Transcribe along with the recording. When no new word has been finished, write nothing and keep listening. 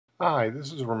Hi,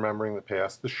 this is Remembering the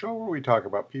Past, the show where we talk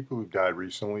about people who've died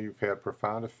recently who've had a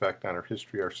profound effect on our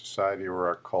history, our society, or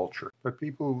our culture. But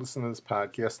people who listen to this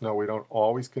podcast know we don't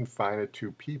always confine it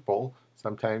to people.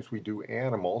 Sometimes we do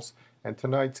animals. And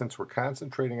tonight, since we're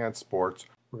concentrating on sports,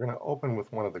 we're going to open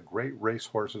with one of the great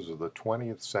racehorses of the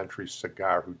 20th century,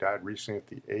 Cigar, who died recently at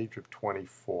the age of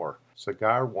 24.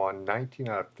 Cigar won 19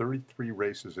 out of 33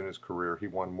 races in his career. He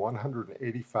won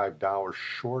 $185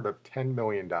 short of $10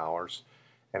 million.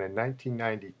 And in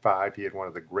 1995, he had one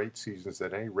of the great seasons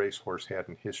that any racehorse had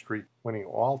in history, winning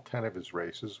all 10 of his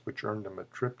races, which earned him a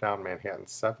trip down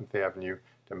Manhattan's 7th Avenue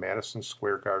to Madison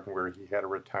Square Garden, where he had a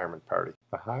retirement party.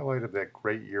 The highlight of that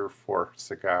great year for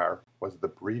Cigar was the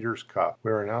Breeders' Cup,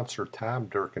 where announcer Tom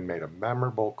Durkin made a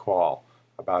memorable call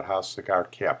about how Cigar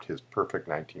capped his perfect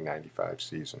 1995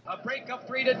 season. A break of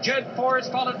 3 to Jed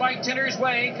Forrest, followed by Tinner's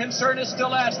Way. Concern is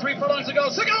still asked. 3 furlongs to go.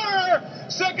 Cigar!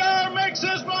 Cigar makes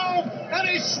his move, and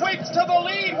he sweeps to the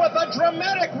lead with a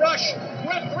dramatic rush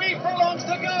with 3 furlongs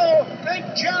to go.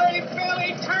 And Jerry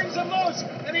Bailey turns him loose,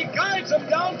 and he guides him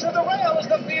down to the rail as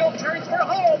the field turns for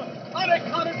home.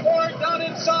 Unaccounted for down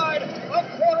inside,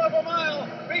 a quarter of a mile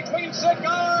between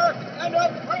Cigar and a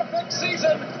perfect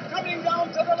season. Coming down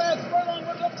to the last furlong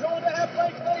with a 2.5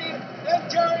 length lead,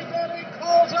 and Jerry Bailey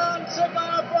calls on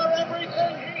Cigar for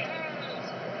everything he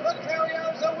has. The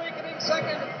Carrier's a weakening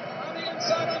second. On the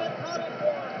inside, unaccounted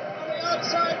for. On the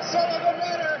outside, Sullivan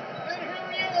Manor. And here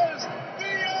he is,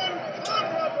 the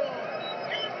incomparable,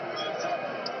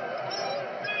 invincible,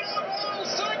 unbeatable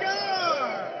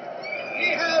Cigar. He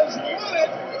has won it,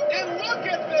 and look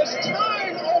at this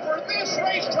time over this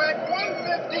racetrack,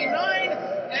 159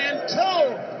 and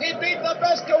 2. He beat the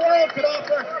best the world could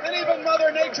offer, and even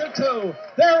Mother Nature too.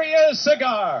 There he is,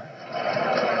 Cigar.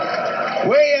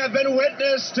 We have been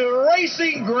witness to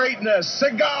racing greatness.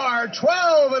 Cigar,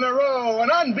 12 in a row, an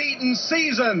unbeaten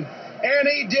season, and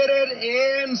he did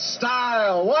it in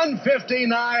style,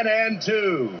 159 and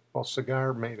 2. Well,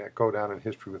 Cigar may not go down in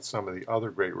history with some of the other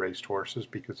great racehorses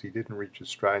because he didn't reach his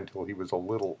stride until he was a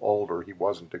little older. He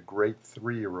wasn't a great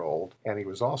 3-year-old, and he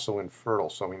was also infertile,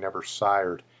 so he never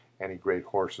sired any great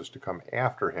horses to come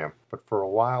after him. But for a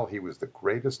while, he was the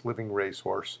greatest living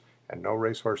racehorse, and no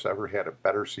racehorse ever had a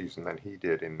better season than he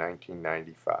did in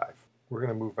 1995. We're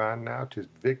going to move on now to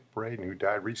Vic Braden, who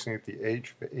died recently at the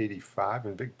age of 85,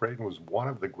 and Vic Braden was one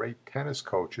of the great tennis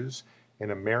coaches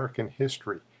in American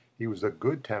history. He was a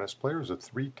good tennis player. He was a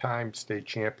 3-time state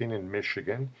champion in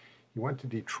Michigan. He went to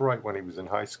Detroit when he was in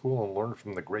high school and learned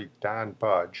from the great Don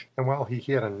Budge. And while he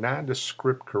had a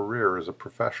nondescript career as a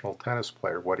professional tennis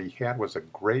player, what he had was a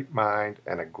great mind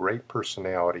and a great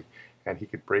personality, and he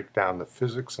could break down the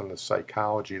physics and the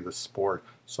psychology of the sport,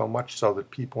 so much so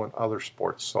that people in other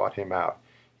sports sought him out.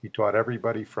 He taught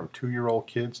everybody from 2-year-old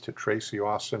kids to Tracy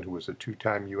Austin, who was a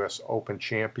 2-time U.S. Open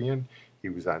champion. He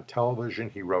was on television.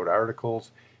 He wrote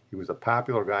articles. He was a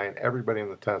popular guy, and everybody in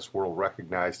the tennis world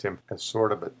recognized him as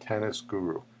sort of a tennis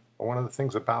guru. And one of the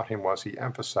things about him was he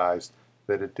emphasized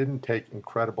that it didn't take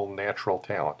incredible natural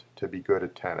talent to be good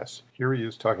at tennis. Here he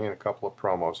is talking in a couple of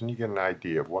promos, and you get an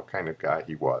idea of what kind of guy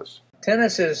he was.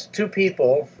 Tennis is 2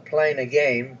 people playing a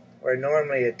game, where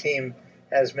normally a team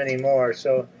has many more,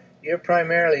 so you're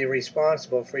primarily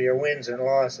responsible for your wins and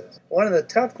losses. One of the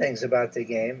tough things about the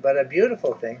game, but a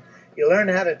beautiful thing, you learn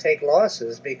how to take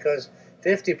losses because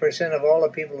 50% of all the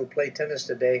people who play tennis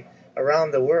today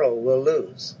around the world will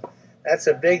lose. That's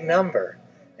a big number.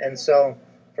 And so,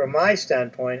 from my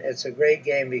standpoint, it's a great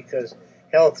game because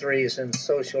health reasons,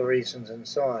 social reasons, and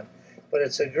so on. But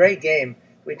it's a great game.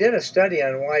 We did a study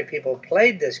on why people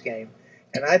played this game,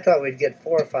 and I thought we'd get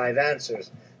 4 or 5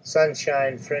 answers.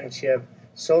 Sunshine, friendship,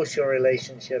 social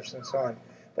relationships, and so on.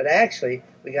 But actually,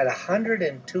 we got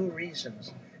 102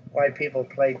 reasons why people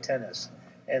played tennis.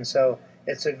 And so,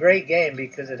 it's a great game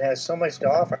because it has so much to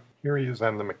offer. Here he is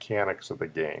on the mechanics of the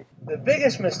game. The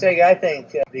biggest mistake I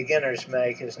think beginners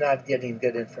make is not getting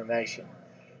good information.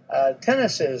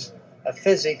 Tennis is a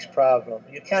physics problem.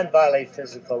 You can't violate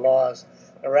physical laws.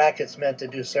 The racket's meant to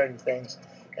do certain things.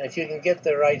 And if you can get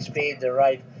the right speed, the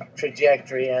right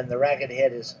trajectory, and the racket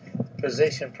head is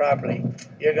positioned properly,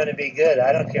 you're going to be good.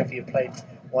 I don't care if you played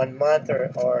 1 month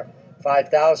or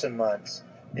 5,000 months.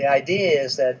 The idea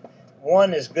is that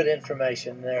one is good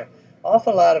information. There are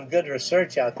awful lot of good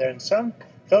research out there, and some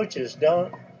coaches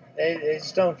they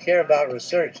just don't care about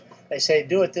research. They say,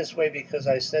 do it this way because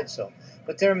I said so.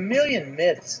 But there are a million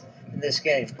myths in this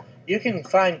game. You can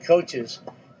find coaches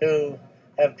who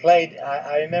have played.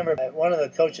 I remember one of the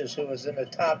coaches who was in the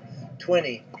top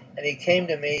 20, and he came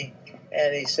to me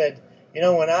and he said, you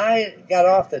know, when I got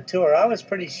off the tour, I was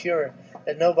pretty sure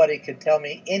that nobody could tell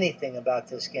me anything about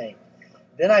this game.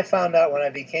 Then I found out when I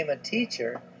became a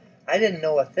teacher, I didn't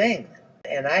know a thing.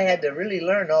 And I had to really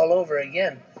learn all over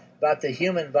again about the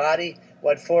human body,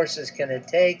 what forces can it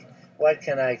take, what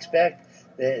can I expect,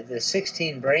 the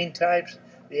 16 brain types,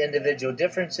 the individual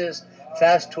differences,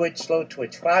 fast twitch, slow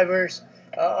twitch fibers,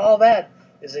 all that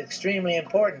is extremely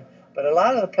important. But a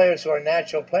lot of the players who are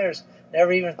natural players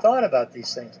never even thought about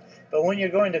these things. But when you're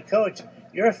going to coach,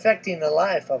 you're affecting the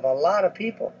life of a lot of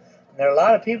people. And there are a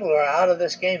lot of people who are out of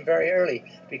this game very early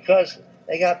because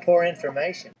they got poor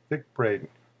information. Vic Braden.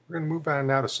 We're going to move on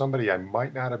now to somebody I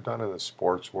might not have done in the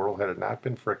sports world had it not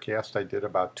been for a cast I did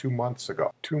about 2 months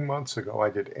ago. 2 months ago, I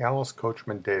did Alice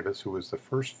Coachman Davis, who was the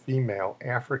first female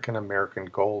African-American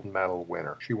gold medal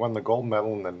winner. She won the gold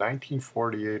medal in the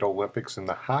 1948 Olympics in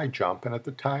the high jump, and at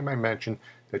the time I mentioned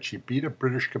that she beat a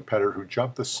British competitor who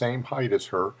jumped the same height as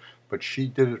her, but she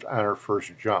did it on her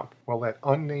first jump. Well, that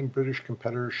unnamed British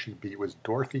competitor she beat was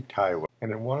Dorothy Tyler.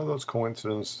 And in one of those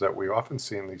coincidences that we often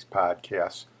see in these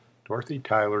podcasts, Dorothy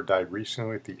Tyler died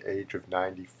recently at the age of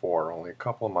 94, only a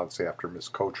couple of months after Miss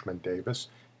Coachman Davis,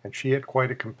 and she had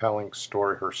quite a compelling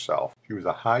story herself. She was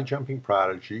a high-jumping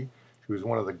prodigy, she was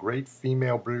one of the great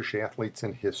female British athletes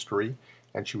in history,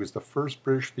 and she was the first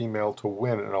British female to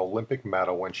win an Olympic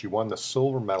medal when she won the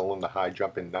silver medal in the high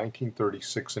jump in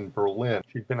 1936 in Berlin.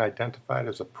 She'd been identified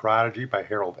as a prodigy by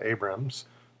Harold Abrahams,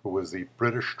 who was the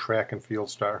British track and field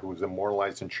star who was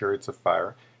immortalized in Chariots of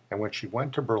Fire. And when she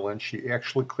went to Berlin, she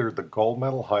actually cleared the gold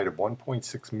medal height of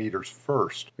 1.6 meters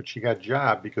first. But she got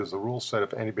jobbed because the rules said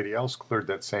if anybody else cleared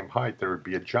that same height, there would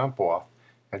be a jump off.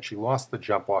 And she lost the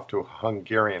jump off to a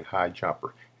Hungarian high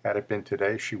jumper. Had it been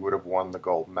today, she would have won the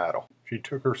gold medal. She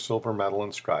took her silver medal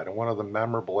in stride, and one of the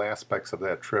memorable aspects of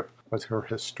that trip was her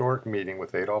historic meeting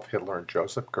with Adolf Hitler and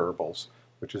Joseph Goebbels,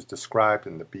 which is described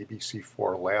in the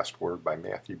BBC4 Last Word by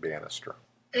Matthew Bannister.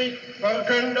 Ich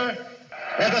verkünde.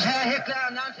 That was Herr Hitler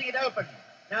announcing it open.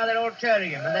 Now they're all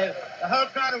cheering him, and the whole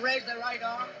crowd have raised their right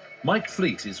arm. Mike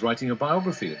Fleet is writing a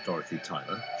biography of Dorothy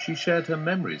Tyler. She shared her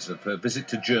memories of her visit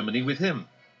to Germany with him.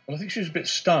 Well, I think she was a bit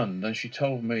stunned, and she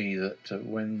told me that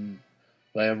when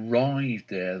they arrived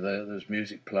there was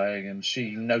music playing, and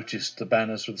she noticed the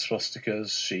banners with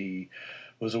swastikas. She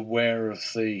was aware of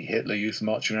the Hitler Youth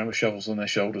marching around with shovels on their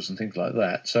shoulders and things like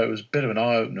that. So it was a bit of an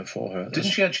eye-opener for her.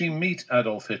 Didn't she actually meet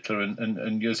Adolf Hitler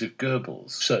and Joseph Goebbels?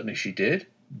 Certainly she did.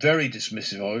 Very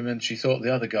dismissive of him, and she thought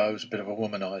the other guy was a bit of a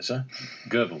womanizer.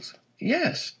 Goebbels?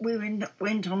 Yes. We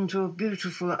went on to a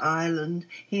beautiful island.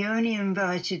 He only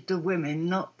invited the women,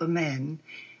 not the men.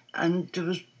 And there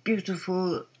was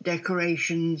beautiful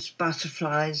decorations,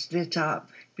 butterflies lit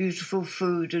up, beautiful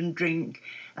food and drink.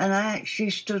 And I actually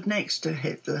stood next to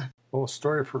Hitler. Well, the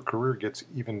story of her career gets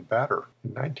even better.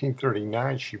 In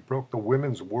 1939, she broke the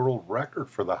women's world record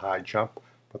for the high jump,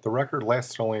 but the record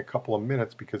lasted only a couple of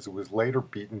minutes because it was later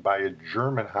beaten by a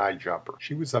German high jumper.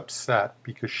 She was upset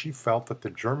because she felt that the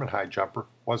German high jumper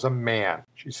was a man.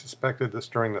 She suspected this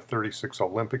during the 36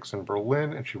 Olympics in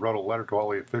Berlin, and she wrote a letter to all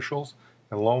the officials,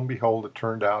 and lo and behold, it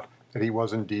turned out that he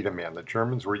was indeed a man. The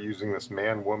Germans were using this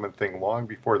man-woman thing long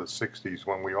before the 60s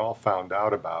when we all found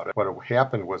out about it. What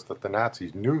happened was that the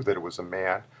Nazis knew that it was a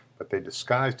man, but they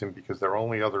disguised him because their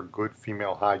only other good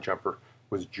female high jumper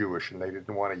was Jewish, and they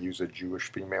didn't want to use a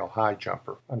Jewish female high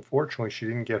jumper. Unfortunately, she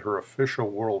didn't get her official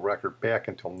world record back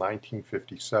until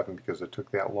 1957 because it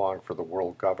took that long for the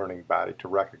world governing body to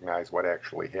recognize what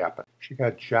actually happened. She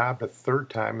got jobbed a third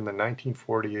time in the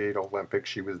 1948 Olympics.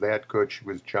 She was that good. She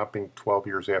was jumping 12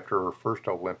 years after her first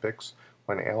Olympics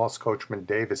when Alice Coachman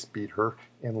Davis beat her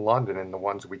in London in the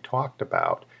ones we talked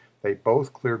about. They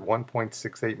both cleared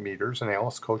 1.68 meters, and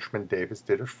Alice Coachman Davis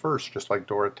did it first, just like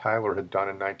Dora Tyler had done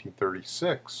in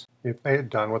 1936. If they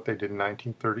had done what they did in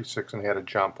 1936 and had a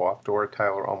jump off, Dora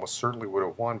Tyler almost certainly would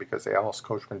have won because Alice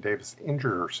Coachman Davis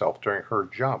injured herself during her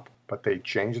jump. But they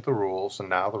changed the rules, and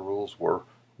now the rules were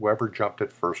whoever jumped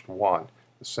it first won.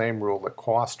 The same rule that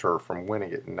cost her from winning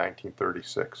it in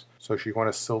 1936. So she won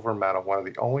a silver medal, one of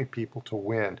the only people to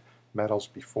win medals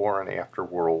before and after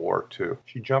World War II.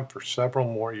 She jumped for several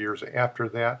more years after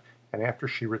that, and after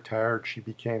she retired, she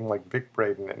became, like Vic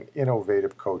Braden, an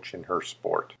innovative coach in her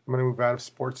sport. I'm going to move out of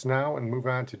sports now and move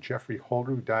on to Geoffrey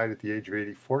Holder, who died at the age of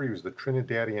 84. He was the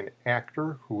Trinidadian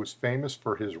actor who was famous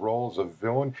for his role as a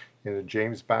villain in the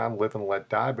James Bond Live and Let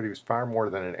Die, but he was far more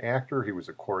than an actor. He was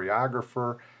a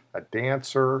choreographer, a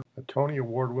dancer, a Tony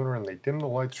Award winner, and they dimmed the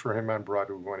lights for him on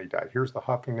Broadway when he died. Here's the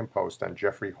Huffington Post on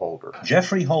Geoffrey Holder.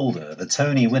 Geoffrey Holder, the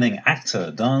Tony-winning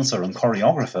actor, dancer and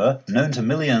choreographer, known to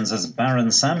millions as Baron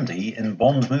Samedi in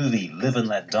Bond movie Live and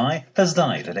Let Die, has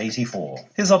died at 84.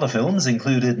 His other films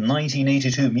included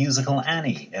 1982 musical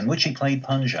Annie, in which he played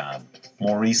Punjab.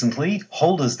 More recently,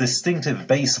 Holder's distinctive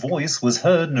bass voice was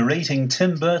heard narrating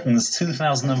Tim Burton's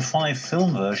 2005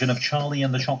 film version of Charlie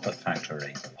and the Chocolate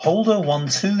Factory. Holder won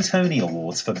 2 Tony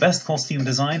Awards for Best Costume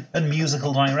Design and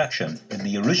Musical Direction in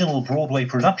the original Broadway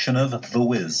production of The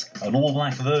Wiz, an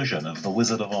all-black version of The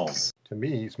Wizard of Oz. To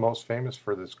me, he's most famous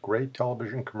for this great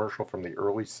television commercial from the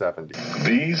early 70s.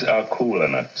 These are cola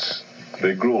nuts.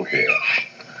 They grow here.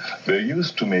 They're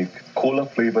used to make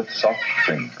cola-flavored soft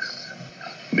drinks.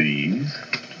 These,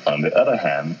 on the other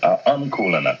hand, are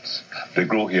uncola nuts. They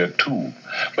grow here too,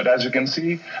 but as you can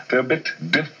see, they're a bit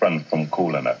different from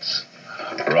cola nuts.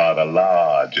 Rather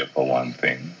larger for one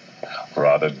thing,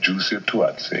 rather juicier too,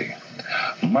 I'd say.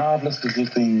 Marvelous little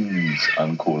things,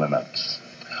 uncola nuts.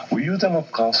 We use them, of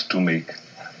course, to make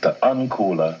the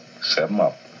uncola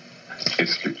 7-Up.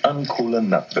 It's the uncola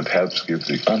nut that helps give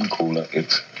the uncola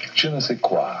its je ne sais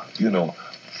quoi,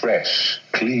 fresh,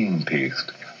 clean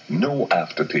taste. No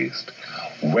aftertaste.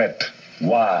 Wet,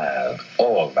 wild,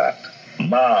 all that.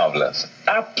 Marvelous.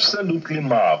 Absolutely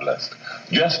marvelous.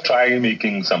 Just try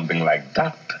making something like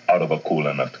that out of a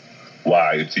cola nut.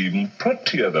 Why, it's even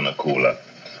prettier than a cola.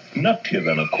 Nuttier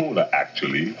than a cola,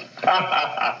 actually.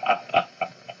 Yeah,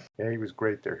 he was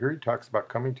great there. Here he talks about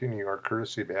coming to New York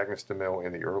courtesy of Agnes DeMille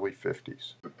in the early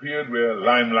 50s. The period where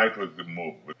limelight was the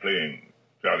move, with playing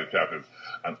Charlie Chaplin,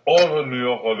 and all over New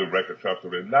York, all the record shops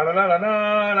were la la la la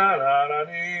la la la la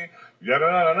dee, ya la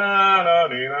la la la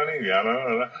dee la dee, ya la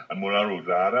la la, and Moulin Rouge,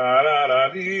 la la la la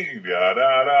dee, ya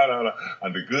la la la la,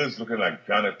 and the girls looking like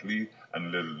Janet Leigh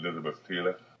and Elizabeth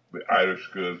Taylor, the Irish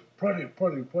girls, pretty,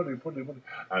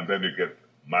 and then you get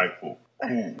my folk,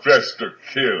 who dressed to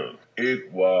kill.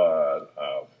 It was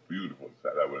a beautiful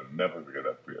sight. I will never forget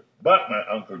that period. But my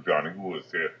Uncle Johnny, who was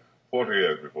here 40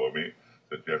 years before me,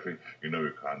 said, Geoffrey,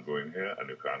 you can't go in here and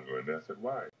you can't go in there. I said,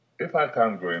 why? If I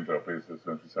can't go into a place, there's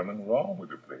something wrong with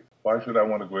the place. Why should I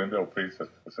want to go into a place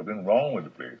there's something wrong with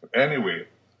the place? But anyway,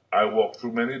 I walked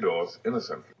through many doors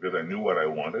innocently because I knew what I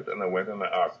wanted, and I went and I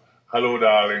asked, hello,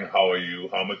 darling, how are you?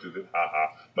 How much is it? Ha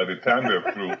ha. By the time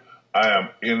they're through, I am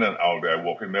in and out there,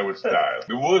 walking there with style.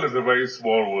 The world is a very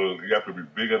small world. You have to be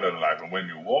bigger than life. And when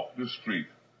you walk the street,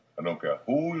 I don't care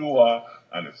who you are,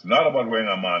 and it's not about wearing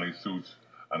Armani suits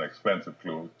and expensive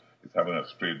clothes. It's having a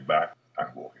straight back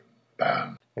and walking.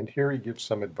 Bam. And here he gives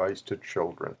some advice to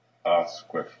children. Ask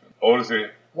questions. Always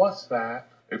say, what's that?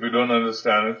 If you don't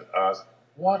understand it, ask,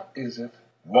 what is it?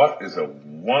 What is a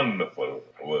wonderful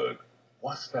word?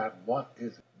 What's that? What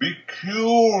is it? Be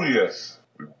curious.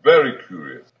 Be very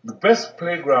curious. The best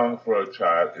playground for a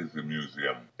child is the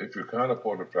museum. If you can't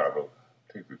afford to travel,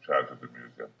 take the child to the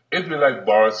museum. If you like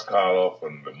Boris Karloff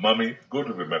and the Mummy, go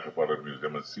to the Metropolitan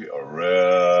Museum and see a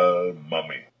real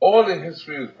mummy. All the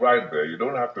history is right there. You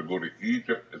don't have to go to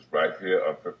Egypt. It's right here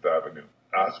on Fifth Avenue.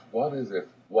 Ask, what is it?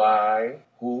 Why?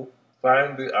 Who?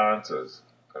 Find the answers.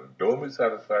 And don't be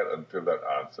satisfied until that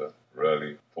answer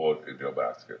really falls in your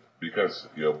basket. Because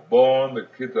the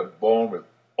kids are born with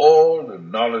all the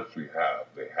knowledge we have.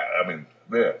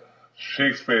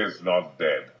 Shakespeare is not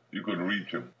dead. You could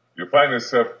reach him. You find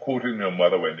yourself quoting your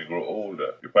mother when you grow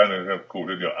older. You find yourself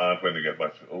quoting your aunt when you get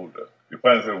much older. You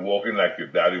find yourself walking like your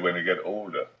daddy when you get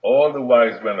older. All the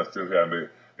wise men are still here,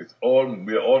 and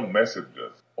we're all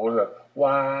messengers. All that.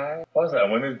 Why? What's that?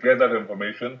 And when you get that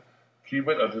information, keep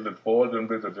it until it falls in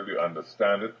place, until you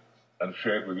understand it, and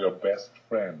share it with your best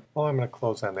friend. Well, I'm going to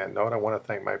close on that note. I want to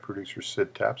thank my producer,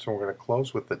 Sid Taps, and we're going to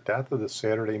close with the death of the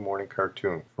Saturday morning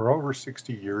cartoon. For over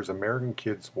 60 years, American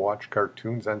kids watched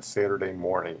cartoons on Saturday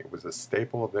morning. It was a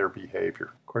staple of their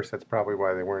behavior. Of course, that's probably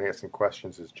why they weren't asking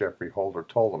questions as Geoffrey Holder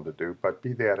told them to do, but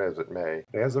be that as it may.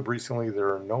 As of recently,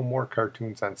 there are no more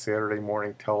cartoons on Saturday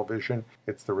morning television.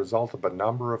 It's the result of a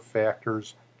number of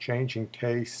factors: changing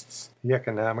tastes, the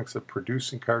economics of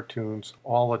producing cartoons,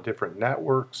 all the different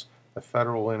networks, the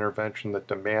federal intervention that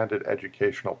demanded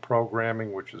educational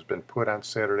programming, which has been put on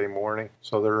Saturday morning.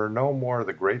 So there are no more of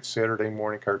the great Saturday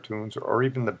morning cartoons, or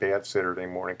even the bad Saturday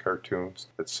morning cartoons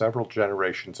that several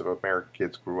generations of American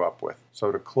kids grew up with.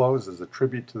 So to close, as a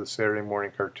tribute to the Saturday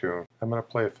morning cartoon, I'm going to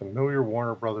play a familiar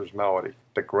Warner Brothers melody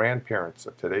the grandparents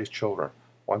of today's children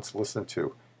once listened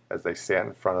to as they sat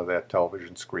in front of that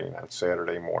television screen on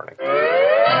Saturday morning.